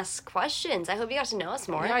asking us questions. I hope you got to know us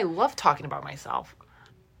more. Yeah, I love talking about myself.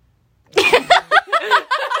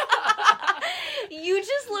 You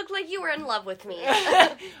just looked like you were in love with me.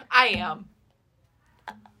 I am.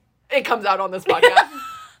 It comes out on this podcast.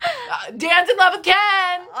 Dan's in love with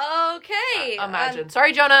Ken. Okay. Imagine.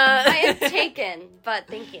 Sorry, Jonah. I am taken, but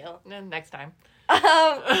thank you. Next time.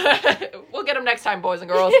 We'll get him next time, boys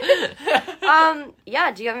and girls.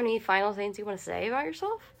 Yeah, do you have any final things you want to say about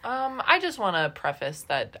yourself? I just want to preface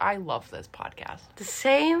that I love this podcast. The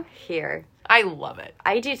same here. I love it.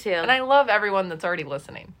 I do too. And I love everyone that's already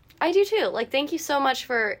listening. I do too. Like, thank you so much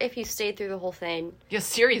for if you stayed through the whole thing. Yeah,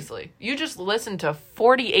 seriously. You just listened to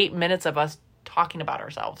 48 minutes of us talking about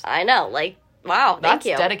ourselves. I know. Like, wow. Thank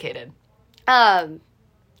you. That's dedicated.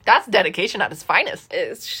 That's dedication at its finest.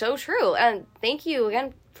 It's so true. And thank you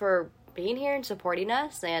again for being here and supporting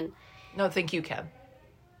us. And no, thank you, Ken.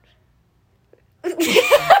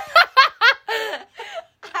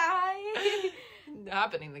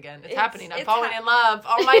 Happening again. It's happening. I'm falling in love.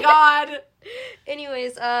 Oh my God.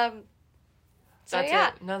 Anyways, that's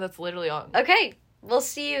it. No, that's literally all. Okay. We'll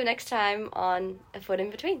see you next time on A Foot in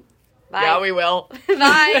Between. Bye. Yeah, we will.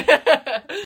 Bye.